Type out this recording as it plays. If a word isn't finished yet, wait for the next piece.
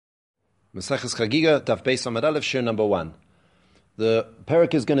Maseches Chagigah, Daf Beis Amud Aleph, Shir number 1. The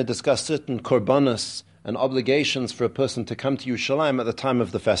parak is going to discuss certain korbanos and obligations for a person to come to Yerushalayim at the time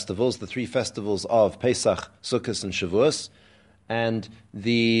of the festivals, the 3 festivals of Pesach, Sukkot, and Shavuos, and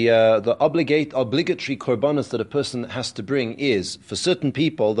the obligatory korbanos that a person has to bring is, for certain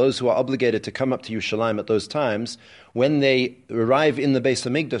people, those who are obligated to come up to Yerushalayim at those times, when they arrive in the Beis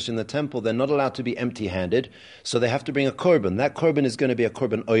HaMikdash, in the temple, they're not allowed to be empty-handed, so they have to bring a korban. That korban is going to be a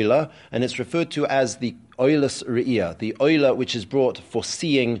korban oila, and it's referred to as the oilas re'iyah, the oila which is brought for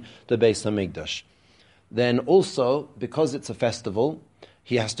seeing the Beis HaMikdash. Then also, because it's a festival,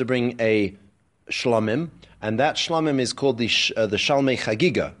 he has to bring a shlomim, and that shlomim is called the Shalmei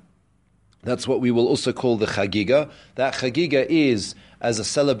Chagigah. That's what we will also call the Chagigah. That Chagigah is as a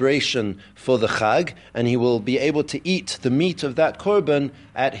celebration for the Chag, and he will be able to eat the meat of that korban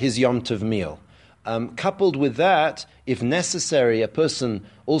at his Yom Tov meal. Coupled with that, if necessary, a person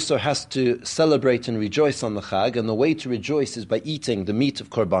also has to celebrate and rejoice on the Chag, and the way to rejoice is by eating the meat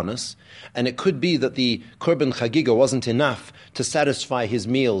of korbanos. And it could be that the korban Chagigah wasn't enough to satisfy his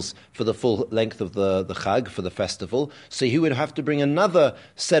meals for the full length of the Chag, for the festival, so he would have to bring another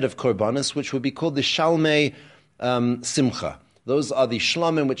set of korbanos, which would be called the Shalmei Simcha. Those are the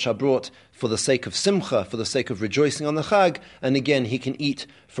shlamim which are brought for the sake of simcha, for the sake of rejoicing on the Chag, and again, he can eat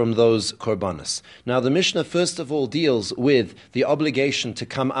from those korbanos. Now, the Mishnah first of all deals with the obligation to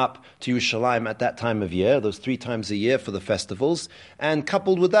come up to Yerushalayim at that time of year, those 3 times a year for the festivals, and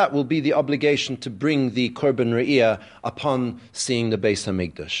coupled with that will be the obligation to bring the korban re'iyah upon seeing the Beis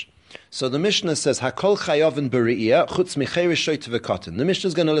HaMikdash. So the Mishnah says, Hakol chayavin b're'iyah chutz micheirish shoyte v'katan. The Mishnah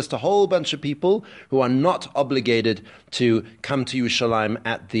is going to list a whole bunch of people who are not obligated to come to Yerushalayim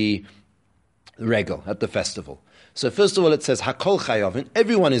at the regel, at the festival. So first of all it says, Hakol chayavin,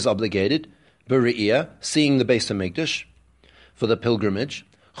 everyone is obligated, b're'iyah, seeing the Beis HaMikdash, for the pilgrimage.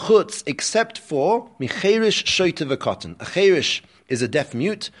 Chutz, except for micheirish shoyte v'katan. A cheirish is a deaf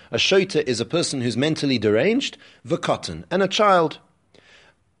mute, a shoyte is a person who's mentally deranged, v'katan, and a child.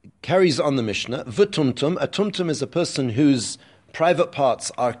 Carries on the Mishnah, v'tumtum, a tumtum is a person whose private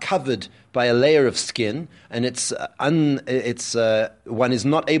parts are covered by a layer of skin, and one is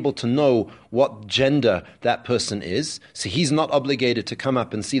not able to know what gender that person is, so he's not obligated to come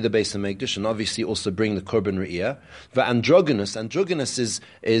up and see the Beis HaMikdash, and obviously also bring the korban re'iyah. V'androgynous, androgynous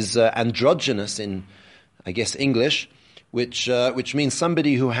is androgynous in, I guess, English, which means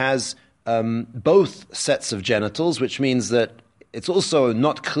somebody who has both sets of genitals, which means that it's also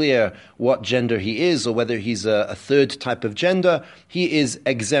not clear what gender he is or whether he's a third type of gender. He is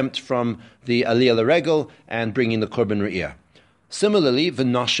exempt from the Aliyah L'Regel and bringing the Korban Re'iyah. Similarly,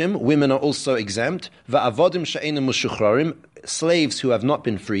 v'nashim, women are also exempt. V'avodim she'enim mushuchrarim, slaves who have not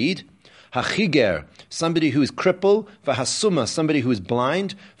been freed. Hachiger, somebody who is crippled. V'hasuma, somebody who is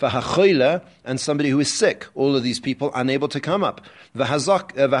blind. V'hachoyle, and somebody who is sick. All of these people unable to come up.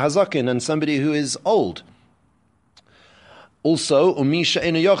 V'hazakin, and somebody who is old. Also, and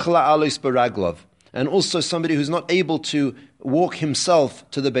also somebody who's not able to walk himself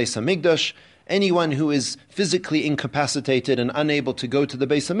to the Beis HaMikdash. Anyone who is physically incapacitated and unable to go to the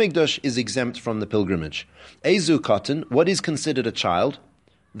Beis HaMikdash is exempt from the pilgrimage. Ezu katan, what is considered a child?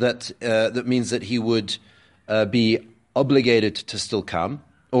 That means that he would be obligated to still come,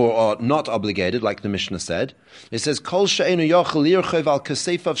 or not obligated, like the Mishnah said. It says, Kol she'enu yochel yirchev al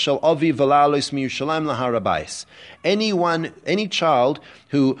kasefav shel avi v'la'alos miyushalayim lahar habayis. Any child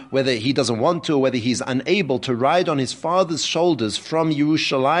who, whether he doesn't want to or whether he's unable to ride on his father's shoulders from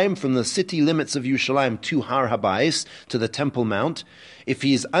Yerushalayim, from the city limits of Yerushalayim to Har Habayis, to the Temple Mount, if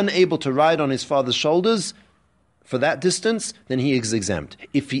he is unable to ride on his father's shoulders for that distance, then he is exempt.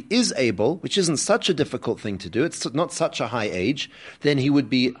 If he is able, which isn't such a difficult thing to do, it's not such a high age, then he would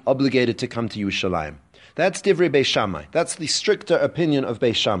be obligated to come to Yerushalayim. That's Divrei Beis Shammai. That's the stricter opinion of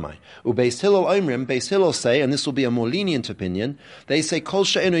Beis Shammai. Beis Hillel Omrim, Beis Hillel say, and this will be a more lenient opinion, they say, Kol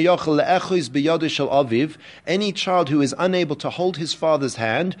she'enu yochel le'echois b'yado shel aviv, any child who is unable to hold his father's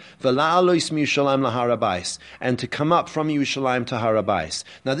hand, v'la'alois miyushalayim lahar habayis, and to come up from Yerushalayim to Har Habayis.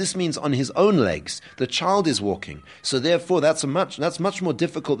 Now this means on his own legs. The child is walking. So therefore, that's much more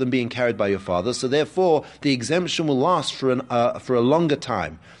difficult than being carried by your father. So therefore, the exemption will last for a longer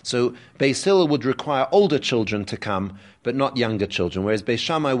time. So Beis Hillel would require older children to come, but not younger children, whereas Beis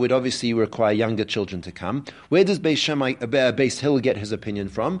Shammai would obviously require younger children to come. Where does Beis Hillel get his opinion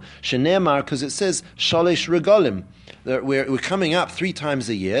from? Shene'emar, because it says, Shalish Regalim. We're coming up 3 times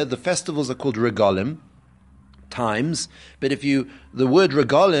a year. The festivals are called Regalim, times, but the word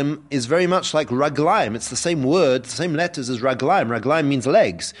Regalim is very much like Raglaim. It's the same word, the same letters as Raglaim. Raglaim means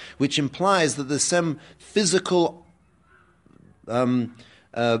legs, which implies that there's some physical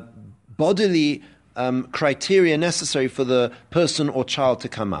bodily criteria necessary for the person or child to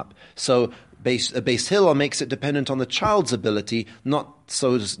come up. So Beis Hillel makes it dependent on the child's ability, not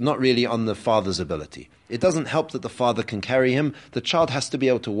really on the father's ability. It doesn't help that the father can carry him. The child has to be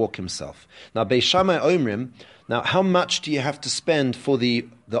able to walk himself. Now, Beis Shammai Omrim, now how much do you have to spend for the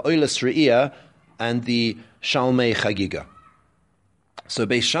Oilas Re'iyah and the Shalmei Chagigah? So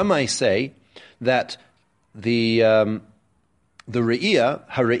Beis Shammai say that the Re'iyah,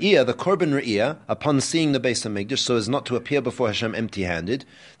 the Korban Re'iyah, upon seeing the Beis HaMikdash, so as not to appear before Hashem empty-handed,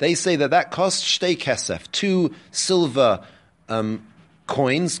 they say that costs shtei kesef, 2 silver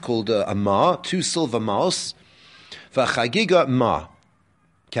coins called a ma, 2 silver maos, v'chagigah ma,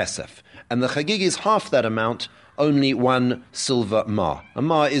 kesef. And the chagigah is half that amount, only 1 silver ma. A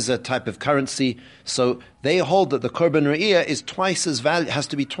ma is a type of currency, so they hold that the Korban Re'iyah is twice as has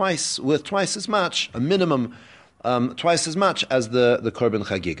to be worth twice as much, a minimum twice as much as the Korban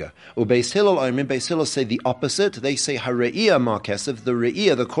Chagigah. Beis Hillel say the opposite. They say Hare'iyah ma kesef, the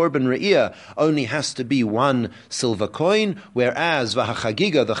Re'iyah, the Korban Re'iyah, only has to be 1 silver coin, whereas the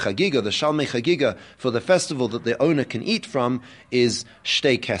Shalmei Chagigah, for the festival that the owner can eat from, is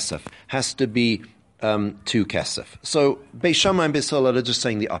shtei kesef, has to be 2 kesef. So Beis Shammai and Beis Hillel are just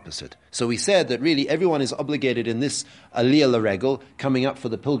saying the opposite. So we said that really everyone is obligated in this Aliyah L'Regel, coming up for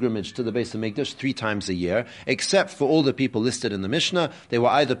the pilgrimage to the Beis HaMikdash 3 times a year, except for all the people listed in the Mishnah. They were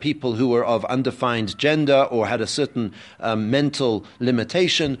either people who were of undefined gender or had a certain mental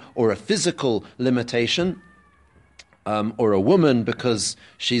limitation or a physical limitation, or a woman because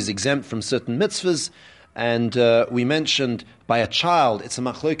she's exempt from certain mitzvahs. And we mentioned by a child, it's a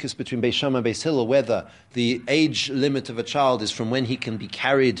machlokes between Beis Shammai and Beis Hillel whether the age limit of a child is from when he can be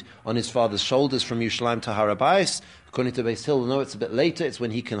carried on his father's shoulders from Yerushalayim to Har HaBayis. According to Beis Hillel, no, it's a bit later. It's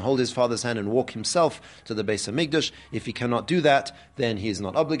when he can hold his father's hand and walk himself to the Beis HaMikdash. If he cannot do that, then he is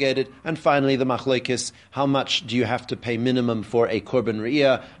not obligated. And finally, the machlokes, how much do you have to pay minimum for a Korban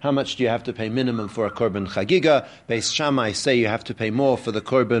Re'iyah? How much do you have to pay minimum for a Korban Chagigah? Beis Shammai say you have to pay more for the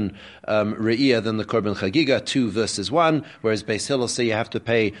Korban Re'iyah than the Korban Chagigah, 2 verses 1, whereas Beis Hillel say you have to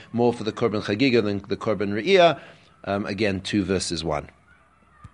pay more for the Korban Chagigah than the Korban Re'iyah, again, 2 verses 1.